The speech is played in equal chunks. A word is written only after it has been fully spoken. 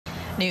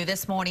New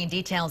this morning,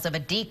 details of a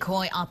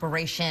decoy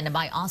operation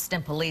by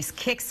Austin police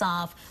kicks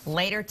off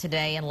later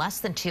today in less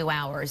than 2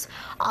 hours.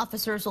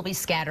 Officers will be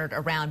scattered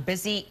around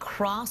busy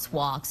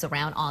crosswalks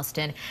around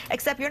Austin,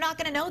 except you're not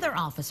going to know they're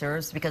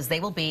officers because they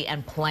will be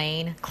in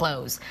plain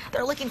clothes.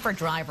 They're looking for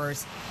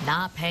drivers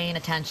not paying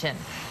attention,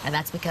 and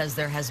that's because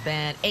there has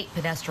been 8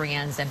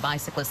 pedestrians and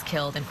bicyclists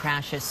killed in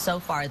crashes so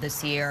far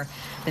this year.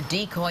 The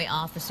decoy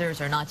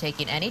officers are not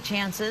taking any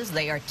chances.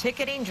 They are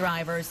ticketing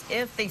drivers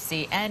if they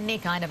see any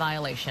kind of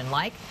violation,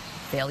 like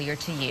failure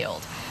to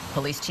yield.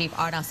 Police Chief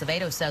Art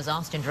Acevedo says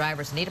Austin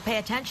drivers need to pay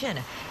attention,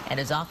 and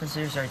his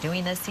officers are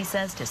doing this, he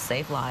says, to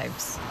save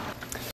lives.